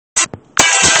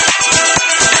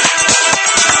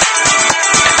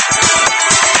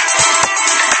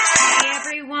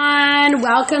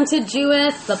welcome to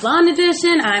Jewess, the Blonde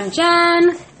Edition. I'm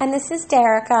Jen. And this is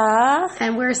Derica.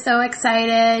 And we're so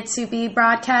excited to be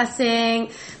broadcasting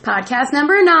podcast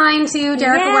number 9 to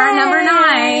Derica. Yay! We're at number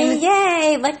 9.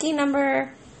 Yay! Lucky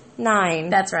number 9.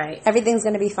 That's right. Everything's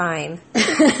going to be fine.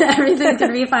 Everything's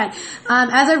going to be fine.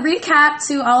 As a recap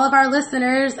to all of our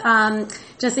listeners,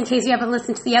 just in case you haven't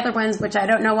listened to the other ones, which I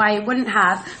don't know why you wouldn't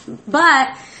have,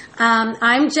 but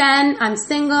I'm Jen. I'm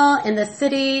single in the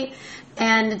city.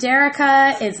 And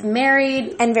Derica is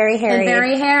married. And very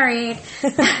harried.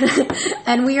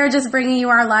 And we are just bringing you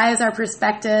our lives, our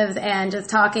perspectives, and just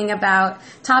talking about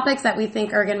topics that we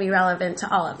think are going to be relevant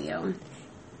to all of you.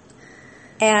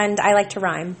 And I like to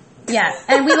rhyme. Yes,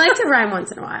 and we like to rhyme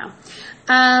once in a while.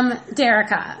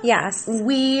 Derica. Yes.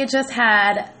 We just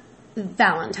had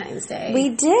Valentine's Day. We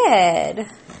did.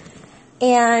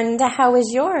 And how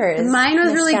was yours? Mine was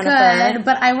Ms. really Jennifer? good,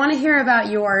 but I want to hear about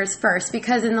yours first,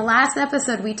 because in the last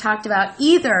episode we talked about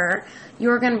either you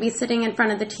were going to be sitting in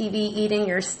front of the TV eating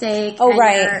your steak. Oh, and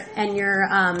right. Your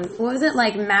what was it,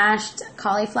 like mashed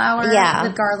cauliflower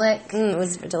with garlic? It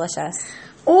was delicious.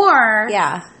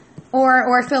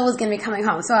 Or Phil was going to be coming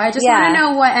home. So I just want to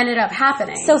know what ended up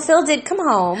happening. So Phil did come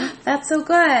home. That's so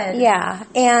good. Yeah.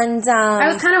 And I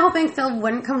was kind of hoping Phil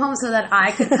wouldn't come home so that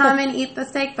I could come and eat the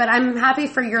steak, but I'm happy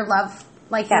for your love,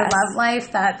 your love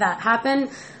life that happened,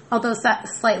 although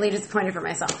slightly disappointed for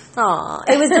myself. Aw,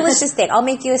 it was delicious steak. I'll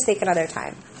make you a steak another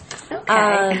time.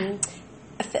 Okay.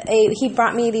 He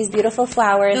brought me these beautiful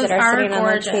flowers that are sitting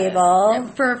gorgeous on the table.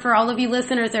 For all of you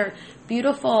listeners, they're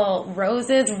beautiful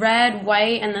roses, red,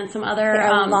 white, and then some other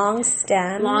long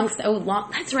stem.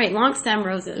 That's right, long stem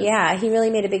roses. Yeah, he really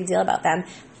made a big deal about them,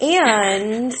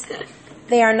 and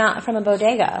they are not from a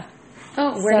bodega.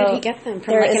 Oh, where did he get them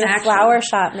from? There is a flower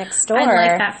shop next door. I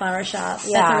like that flower shop.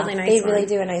 Yeah, that's a really nice they one. really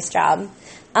do a nice job.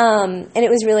 And it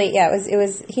was really,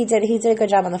 he did a good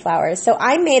job on the flowers. So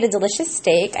I made a delicious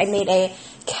steak. I made a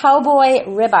cowboy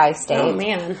ribeye steak. Oh,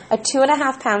 man. A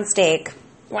 2.5-pound steak.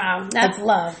 Wow, that's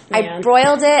love, man. I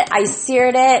broiled it. I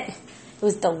seared it. It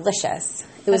was delicious.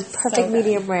 It was perfect so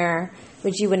medium rare,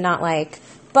 which you would not like.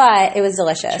 But it was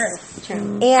delicious.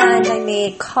 True. And I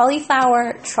made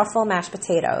cauliflower truffle mashed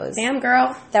potatoes. Damn,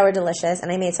 girl. That were delicious.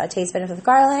 And I made sauteed spinach with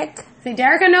garlic. See,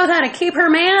 Derica knows how to keep her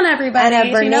man, everybody.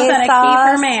 And a she knows how to keep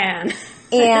her man.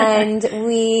 And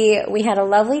we had a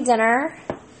lovely dinner.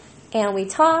 And we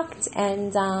talked,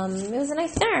 and it was a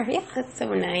nice dinner. Yeah. That's so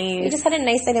nice. We just had a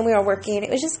nice night, and we were working. It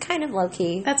was just kind of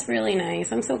low-key. That's really nice.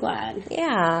 I'm so glad.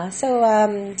 Yeah. So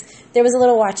there was a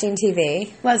little watching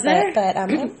TV. Was there? But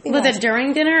was it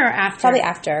during dinner or after? Probably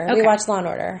after. Okay. We watched Law &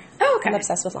 Order. Oh, okay. I'm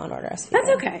obsessed with Law & Order. SVU. That's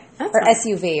okay. That's or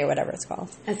SUV or whatever it's called.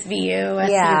 SVU,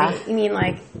 Yeah. You mean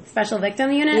like Special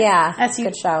Victim Unit? Yeah.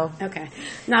 Good show. Okay.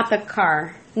 Not the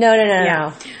car. No.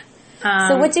 Yeah.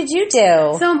 So what did you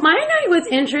do? So my night was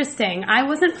interesting. I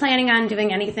wasn't planning on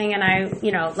doing anything, and I,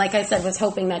 like I said, was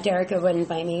hoping that Derica would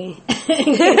invite me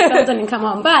in case Phil didn't come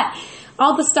home. But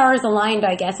all the stars aligned,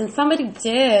 I guess, and somebody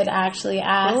did actually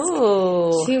ask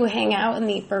to hang out with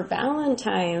me for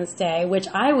Valentine's Day, which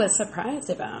I was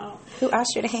surprised about. Who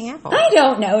asked you to hang out? I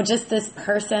don't know, just this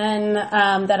person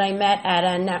that I met at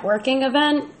a networking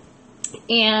event,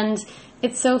 and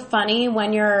it's so funny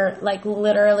when you're,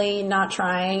 literally not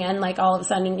trying and, all of a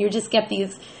sudden you just get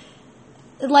these,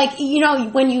 when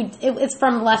it's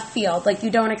from left field.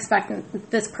 You don't expect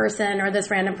this person or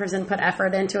this random person put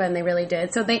effort into it, and they really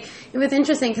did. So it was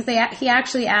interesting because he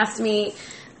actually asked me,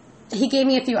 he gave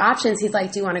me a few options. He's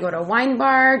like, do you want to go to a wine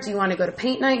bar? Do you want to go to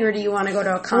paint night? Or do you want to go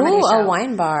to a comedy show? A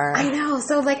wine bar. I know.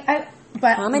 So,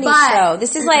 comedy show.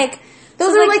 This is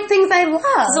Those are things I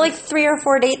love. Those are 3 or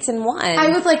 4 dates in one. I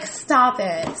was like, stop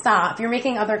it. Stop. You're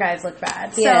making other guys look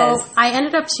bad. Yes. So I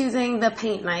ended up choosing the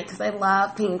paint night because I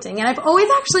love painting. And I've always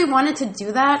actually wanted to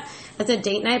do that as a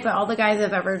date night, but all the guys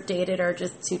I've ever dated are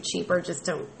just too cheap or just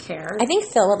don't care. I think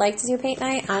Phil would like to do paint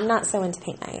night. I'm not so into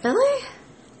paint night. Really?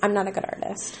 I'm not a good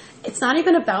artist. It's not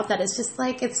even about that. It's just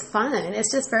it's fun.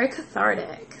 It's just very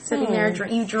cathartic. Sitting there,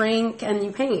 you drink and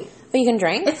you paint. But you can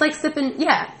drink? It's like sipping,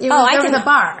 yeah. There was a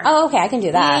bar. Oh, okay. I can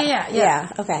do that.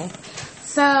 Yeah. Okay.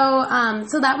 So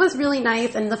that was really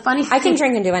nice. And the funny thing, I can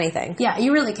drink and do anything. Yeah,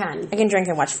 you really can. I can drink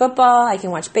and watch football. I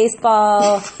can watch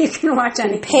baseball. You can watch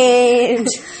anything. Paint.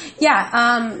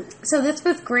 Yeah. So this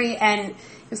was great. And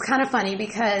it was kind of funny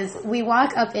because we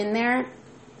walk up in there,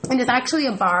 and it's actually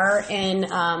a bar in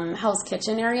Hell's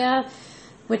Kitchen area,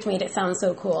 which made it sound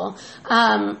so cool.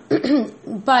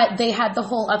 But they had the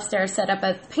whole upstairs set up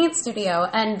as a paint studio,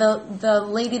 and the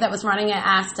lady that was running it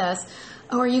asked us,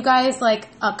 oh, are you guys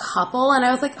a couple? And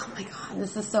I was like, oh my God,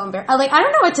 this is so embarrassing. I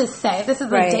don't know what to say. This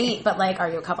is a date, but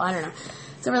are you a couple? I don't know.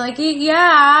 So we're like,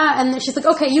 yeah. And then she's like,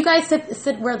 okay, you guys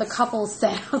sit where the couples sit.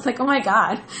 I was like, oh my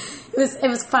God. It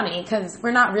was funny because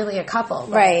we're not really a couple.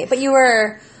 Right. But you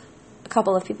were a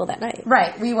couple of people that night.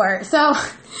 Right. We were. So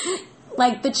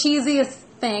like the cheesiest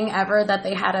thing ever that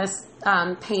they had us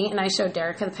paint, and I showed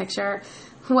Derek the picture,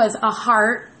 was a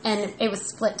heart, and it was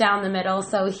split down the middle,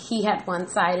 so he had one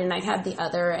side and I had the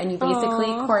other, and you basically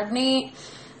coordinate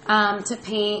to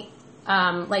paint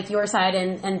like your side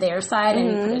and their side, and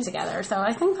you put it together. So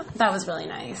I think that was really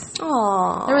nice.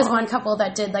 Aww. There was one couple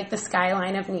that did like the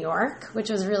skyline of New York, which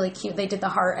was really cute. They did the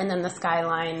heart and then the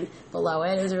skyline below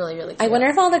it. It was really, really cute. I wonder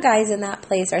if all the guys in that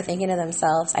place are thinking to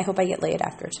themselves, I hope I get laid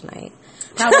after tonight.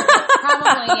 Probably,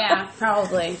 yeah.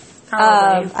 Probably.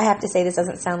 I have to say, this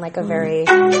doesn't sound like a very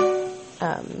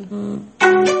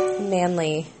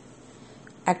manly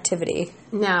activity.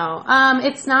 No,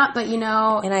 it's not, but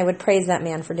and I would praise that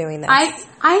man for doing this.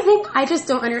 I think I just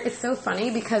don't it's so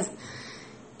funny because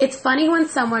it's funny when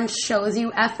someone shows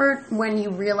you effort when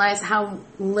you realize how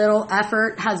little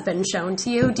effort has been shown to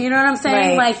you. Do you know what I'm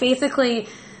saying? Right. Like, basically,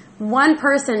 one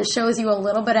person shows you a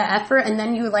little bit of effort, and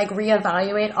then you like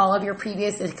reevaluate all of your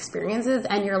previous experiences,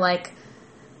 and you're like,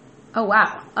 oh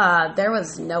wow, there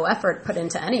was no effort put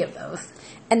into any of those.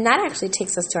 And that actually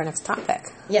takes us to our next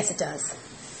topic. Yes, it does.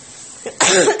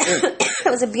 It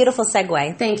was a beautiful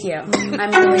segue. Thank you.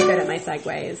 I'm really good at my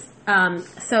segues.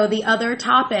 So the other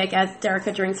topic, as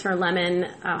Derica drinks her lemon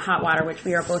hot water, which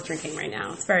we are both drinking right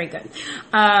now, it's very good,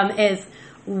 is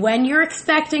when you're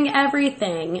expecting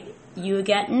everything, you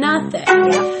get nothing.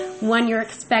 When you're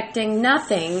expecting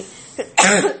nothing,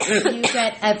 you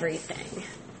get everything.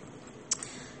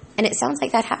 And it sounds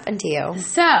like that happened to you.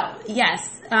 So, yes.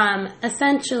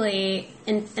 Essentially,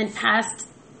 in past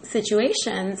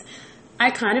situations, I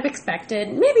kind of expected,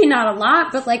 maybe not a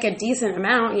lot, but like a decent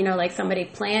amount, like somebody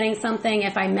planning something.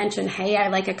 If I mentioned, hey, I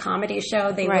like a comedy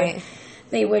show, they would,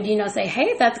 say,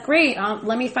 hey, that's great.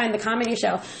 Let me find the comedy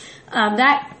show.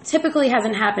 That typically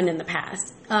hasn't happened in the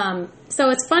past. So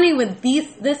it's funny with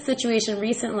this situation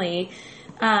recently.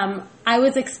 I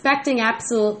was expecting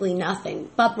absolutely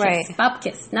nothing.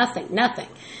 Bupkis, nothing.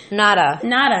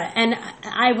 Nada. And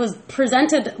I was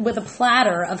presented with a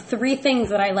platter of 3 things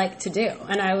that I like to do.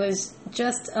 And I was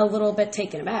just a little bit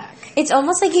taken aback. It's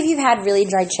almost like if you've had really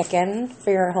dry chicken for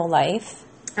your whole life.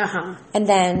 Uh-huh. And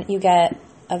then you get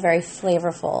a very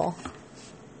flavorful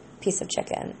piece of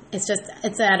chicken.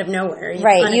 It's out of nowhere.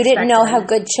 Right. You didn't know how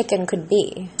good chicken could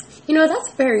be.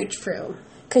 That's very true.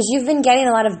 Because you've been getting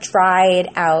a lot of dried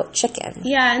out chicken.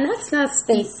 Yeah, and that's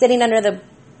been sitting under the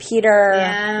heater,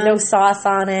 no sauce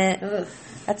on it. Ugh.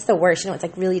 That's the worst. It's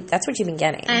like really, that's what you've been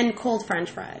getting. And cold French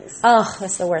fries. Oh,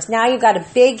 that's the worst. Now you've got a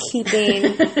big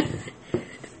heaping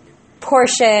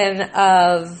portion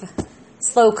of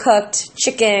slow cooked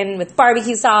chicken with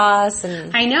barbecue sauce,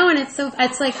 and I know, and it's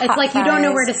like fries. You don't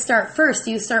know where to start first.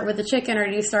 Do you start with the chicken or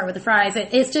do you start with the fries?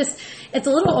 It's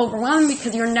a little overwhelming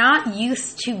because you're not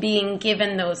used to being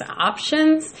given those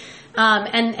options.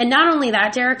 And not only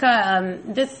that,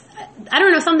 Derica, I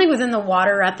don't know, something was in the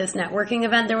water at this networking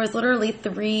event. There was literally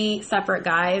 3 separate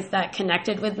guys that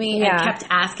connected with me and kept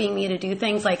asking me to do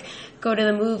things like go to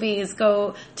the movies,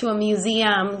 go to a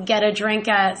museum, get a drink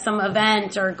at some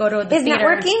event, or go to the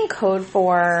theater. Is networking code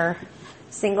for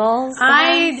singles?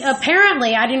 I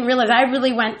didn't realize. I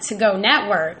really went to go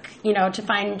network, to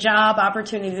find job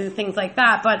opportunities and things like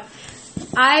that. But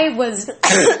I was...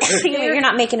 You're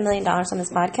not making $1 million on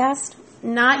this podcast?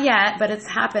 Not yet, but it's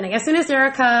happening. As soon as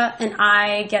Derica and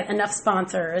I get enough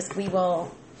sponsors, we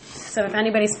will... So if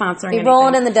anybody's sponsoring anything...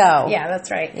 rolling in the dough. Yeah, that's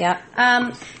right. Yeah.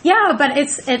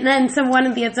 But and then some one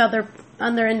of these other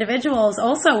individuals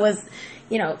also was,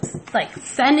 like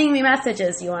sending me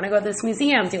messages. Do you want to go to this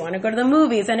museum? Do you want to go to the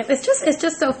movies? And it's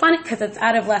just so funny because it's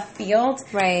out of left field.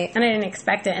 Right. And I didn't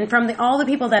expect it. And from all the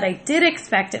people that I did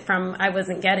expect it from, I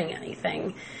wasn't getting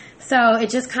anything. So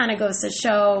it just kind of goes to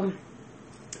show...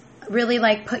 really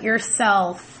like put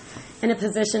yourself in a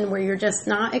position where you're just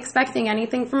not expecting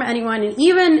anything from anyone, and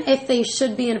even if they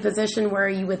should be in a position where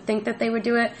you would think that they would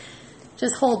do it,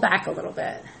 just hold back a little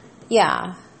bit.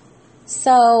 Yeah.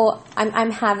 So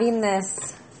I'm having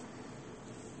this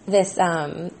do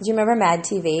you remember Mad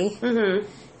TV? Mm-hmm.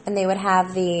 And they would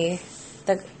have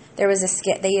there was a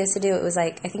skit they used to do. It was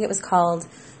like, I think it was called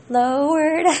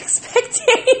Lowered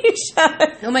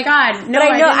Expectation. Oh my God. No,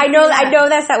 but I know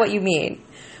that's not what you mean.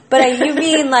 But you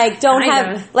mean like don't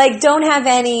have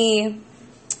any.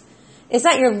 It's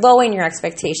not you're lowering your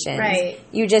expectations. Right.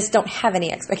 You just don't have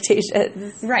any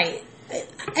expectations. Right.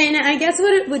 And I guess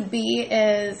what it would be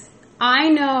is I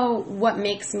know what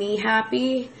makes me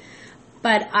happy,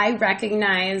 but I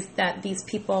recognize that these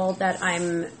people that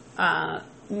I'm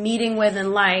meeting with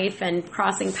in life and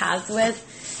crossing paths with,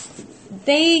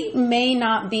 they may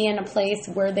not be in a place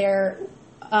where they're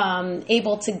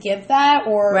able to give that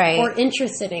or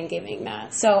interested in giving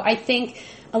that. So I think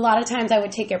a lot of times I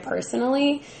would take it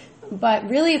personally, but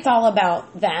really it's all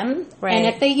about them. Right. And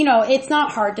if they, it's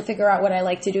not hard to figure out what I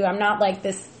like to do. I'm not like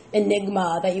this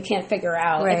enigma that you can't figure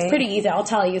out. Right. It's pretty easy. I'll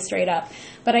tell you straight up.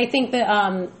 But I think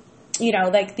that,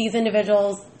 like these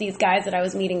individuals, these guys that I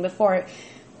was meeting before,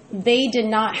 they did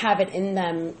not have it in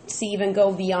them to even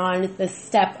go beyond the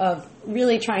step of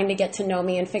really trying to get to know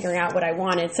me and figuring out what I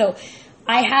wanted. So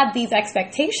I had these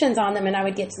expectations on them, and I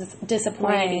would get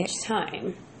disappointed each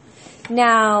time.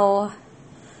 Now,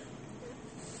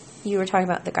 you were talking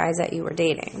about the guys that you were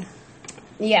dating.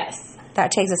 Yes.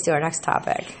 That takes us to our next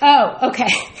topic. Oh, okay.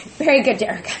 Very good,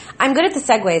 Derek. I'm good at the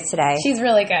segues today. She's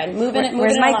really good. Moving it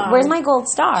along. Where's my gold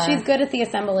star? She's good at the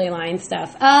assembly line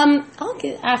stuff. I'll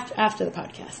get after the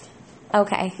podcast.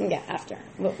 Okay. Yeah, after.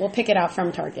 We'll pick it out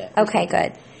from Target. Okay,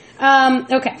 good.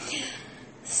 Okay.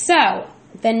 So,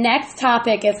 the next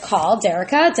topic is called,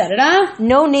 Derica, da-da-da.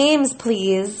 No names,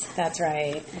 please. That's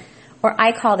right. Or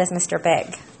I call this Mr.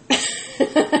 Big.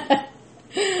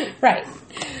 Right.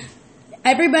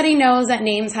 Everybody knows that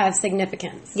names have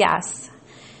significance. Yes.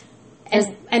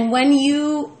 And when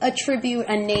you attribute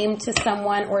a name to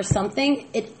someone or something,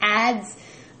 it adds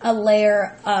a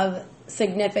layer of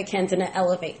significance and it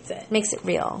elevates it. Makes it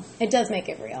real. It does make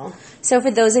it real. So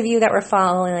for those of you that were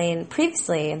following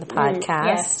previously in the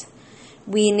podcast,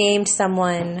 we named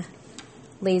someone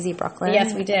Lazy Brooklyn.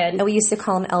 Yes, we did. And we used to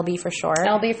call him LB for short.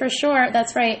 LB for short,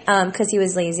 that's right. Because he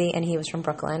was lazy and he was from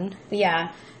Brooklyn.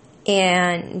 Yeah.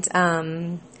 And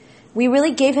we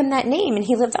really gave him that name, and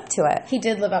he lived up to it. He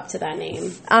did live up to that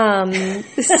name. So,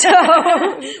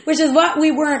 which is what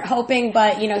we weren't hoping,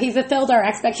 but he fulfilled our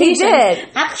expectations. He did,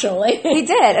 actually. He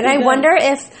did, and I wonder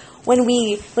if when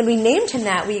we named him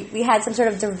that, we had some sort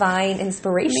of divine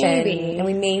inspiration, maybe, and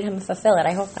we made him fulfill it.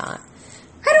 I hope not.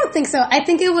 I don't think so. I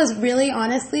think it was really,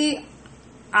 honestly,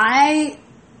 I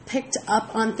picked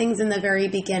up on things in the very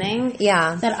beginning.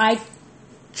 Yeah, that I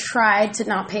tried to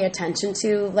not pay attention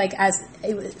to, like, as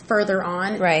it was further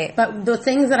on. Right. But the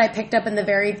things that I picked up in the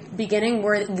very beginning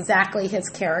were exactly his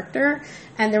character,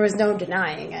 and there was no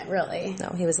denying it, really. No,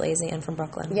 he was lazy and from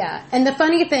Brooklyn. Yeah. And the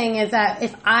funny thing is that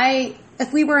if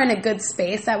we were in a good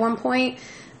space at one point,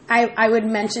 I would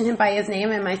mention him by his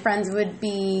name, and my friends would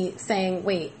be saying,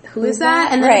 "Wait, who is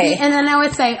that?" And then I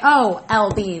would say, "Oh,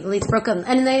 LB, at least Brooklyn,"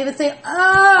 and they would say,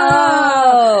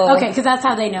 "Oh, okay," because that's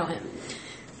how they know him.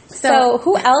 So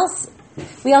who else?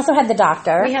 We also had the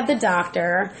doctor. We had the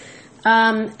doctor,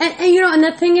 and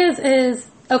the thing is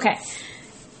okay.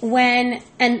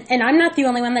 And I'm not the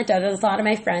only one that does this. A lot of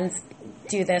my friends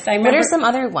do this. I remember, what are some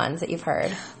other ones that you've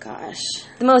heard? Oh, gosh,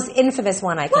 the most infamous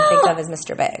one I can think of is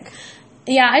Mr. Big.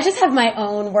 Yeah, I just have my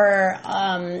own where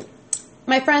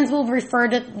my friends will refer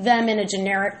to them in a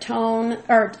generic tone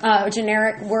or a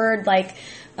generic word like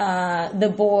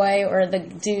the boy or the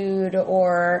dude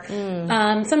or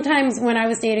sometimes when I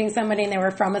was dating somebody and they were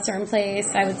from a certain place,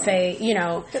 I would say,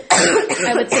 I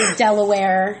would say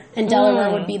Delaware, and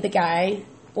Delaware would be the guy,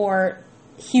 or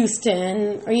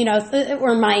Houston, or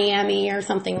or Miami or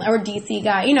something, or DC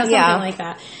guy, something like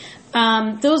that.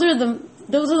 Those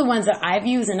are the ones that I've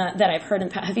used and that I've heard.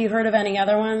 Have you heard of any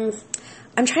other ones?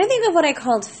 I'm trying to think of what I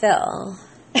called Phil.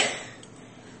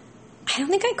 I don't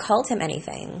think I called him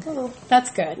anything. Oh,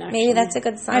 that's good. Actually. Maybe that's a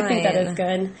good sign. I think that is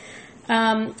good.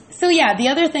 So yeah, the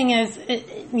other thing is,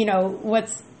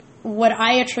 what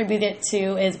I attribute it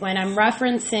to is when I'm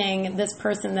referencing this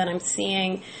person that I'm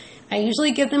seeing, I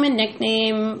usually give them a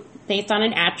nickname based on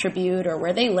an attribute or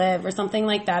where they live or something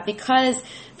like that. Because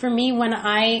for me, when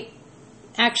I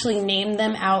actually name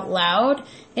them out loud,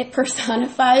 it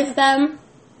personifies them,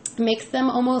 makes them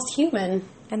almost human.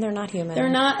 And they're not human. They're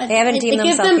not. They haven't deemed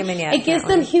themselves human yet. It gives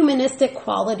them humanistic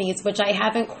qualities, which I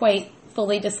haven't quite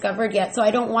fully discovered yet. So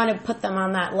I don't want to put them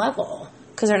on that level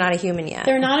because they're not a human yet.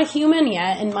 They're not a human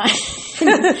yet in my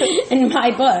in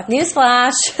my book.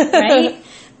 Newsflash, right?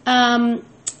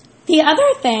 The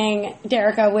other thing,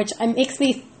 Derica, which makes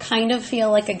me kind of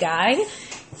feel like a guy,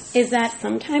 is that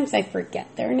sometimes I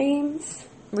forget their names.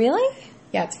 Really?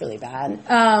 Yeah, it's really bad.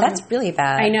 That's really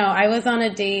bad. I know. I was on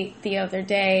a date the other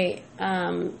day,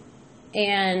 and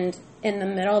in the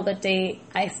middle of the date,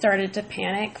 I started to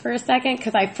panic for a second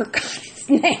because I forgot his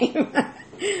name.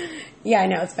 Yeah, I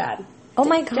know. It's bad. Oh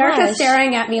my gosh. Derica's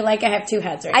staring at me like I have two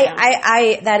heads right now.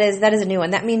 That is a new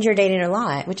one. That means you're dating a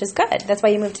lot, which is good. That's why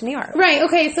you moved to New York. Right.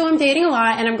 Okay. So I'm dating a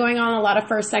lot, and I'm going on a lot of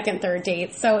first, second, third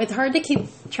dates. So it's hard to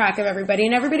keep track of everybody,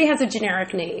 and everybody has a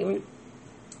generic name.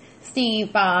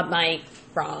 Steve, Bob, Mike,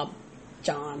 Rob.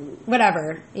 John,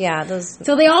 whatever. Yeah, those.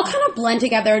 So they all kind of blend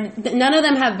together. None of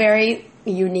them have very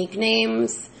unique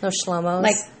names. No Shlomos.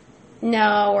 Like,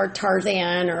 no, or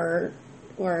Tarzan, or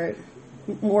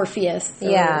Morpheus.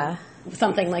 Or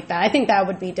something like that. I think that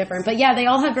would be different. But yeah, they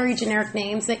all have very generic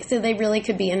names, so they really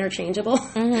could be interchangeable.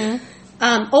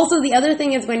 Mm-hmm. Also, the other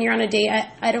thing is when you're on a date,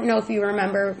 I don't know if you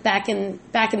remember back in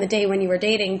the day when you were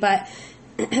dating, but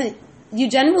you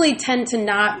generally tend to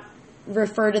not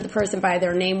refer to the person by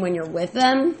their name when you're with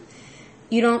them.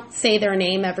 You don't say their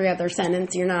name every other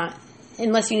sentence. You're not,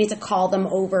 unless you need to call them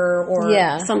over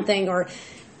or something, or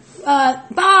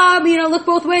Bob, look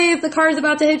both ways, the car's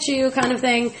about to hit you, kind of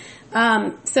thing.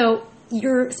 So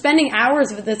you're spending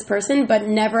hours with this person, but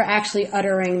never actually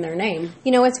uttering their name.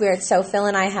 You know what's weird? So Phil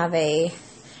and I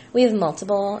we have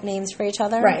multiple names for each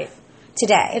other. Right.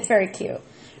 Today. It's very cute.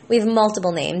 We have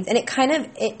multiple names, and it kind of,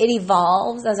 it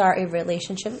evolves as our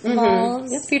relationship evolves.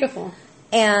 Mm-hmm. It's beautiful.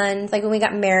 And, like, when we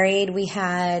got married, he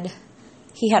had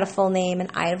a full name,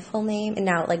 and I had a full name, and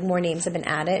now, like, more names have been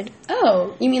added.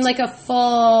 Oh, you mean like a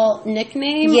full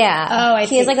nickname? Yeah. Oh, I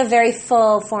see. He has, like, a very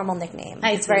full, formal nickname.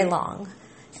 It's see. very long,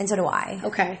 and so do I.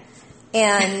 Okay.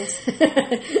 And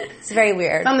it's very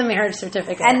weird. It's on the marriage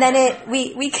certificate. And then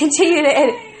we continue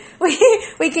to...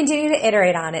 We continue to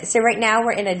iterate on it. So right now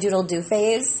we're in a doodle-do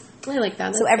phase. I like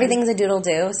that. So everything's a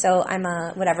doodle-do. So I'm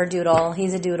a whatever doodle.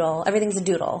 He's a doodle. Everything's a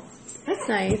doodle. That's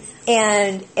nice.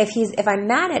 And if I'm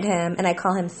mad at him and I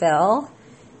call him Phil,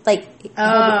 like, he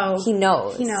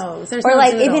knows. He knows. There's or,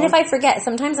 like, doodle. Even if I forget,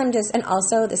 sometimes I'm just, and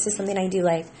also this is something I do,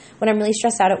 like, when I'm really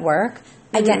stressed out at work,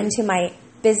 I get into my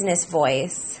business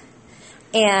voice.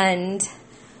 And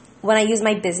when I use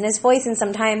my business voice, and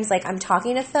sometimes, like, I'm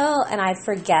talking to Phil and I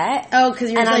forget. Oh,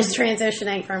 because you're like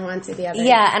transitioning from one to the other.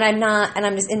 Yeah, and I'm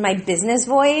just in my business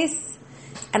voice,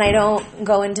 and I don't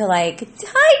go into, like,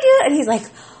 hi, dude. And he's like,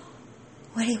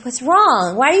 what's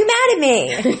wrong? Why are you mad at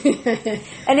me?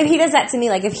 And if he does that to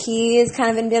me, like, if he is kind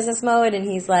of in business mode and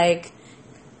he's, like,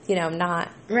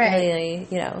 not really,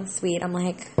 sweet, I'm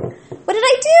like, what did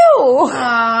I do?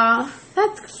 Aww.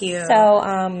 That's cute. So,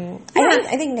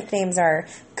 I think nicknames are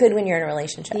good when you're in a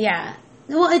relationship. Yeah.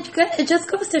 Well, it just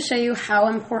goes to show you how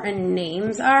important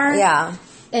names are. Yeah.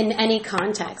 In any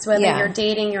context, whether you're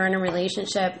dating, you're in a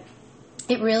relationship,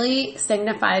 it really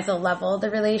signifies the level of the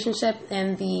relationship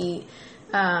and the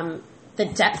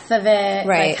depth of it,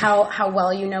 right? Like how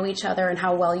well you know each other and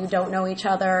how well you don't know each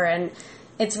other, and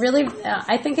it's really,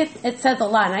 I think it says a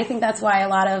lot, and I think that's why a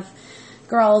lot of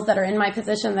girls that are in my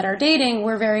position that are dating,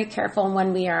 we're very careful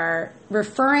when we are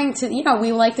referring to,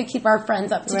 we like to keep our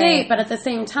friends up to date, but at the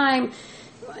same time,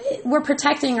 we're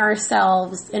protecting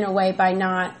ourselves in a way by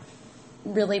not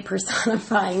really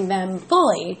personifying them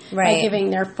fully by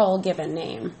giving their full given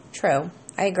name. True.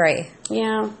 I agree.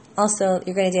 Yeah. Also,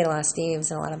 you're going to date a lot of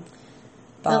Steves and a lot of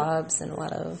Bobs and a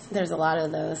lot of... There's a lot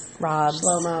of those. Robs.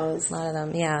 Shlomos. A lot of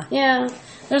them, yeah. Yeah.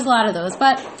 There's a lot of those.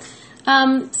 But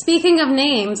speaking of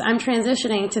names, I'm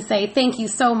transitioning to say thank you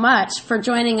so much for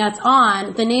joining us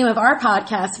on the name of our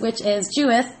podcast, which is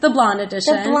Jewess, the Blonde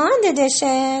Edition. The Blonde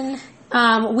Edition.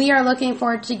 We are looking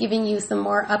forward to giving you some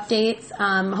more updates.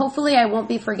 Hopefully I won't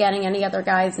be forgetting any other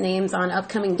guys' names on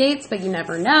upcoming dates, but you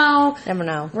never know. Never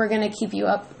know. We're going to keep you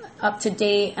up to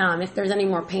date if there's any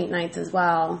more paint nights as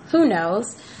well. Who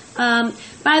knows?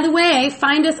 By the way,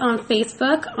 find us on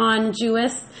Facebook on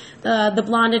Jewess, the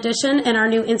Blonde Edition, and our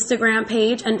new Instagram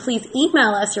page. And please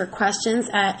email us your questions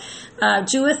at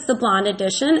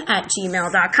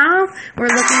jewesstheblondeedition@gmail.com. We're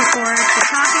looking forward to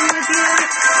talking with you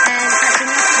and catching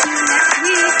up with you next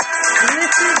week.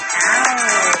 Jewess is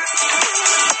out.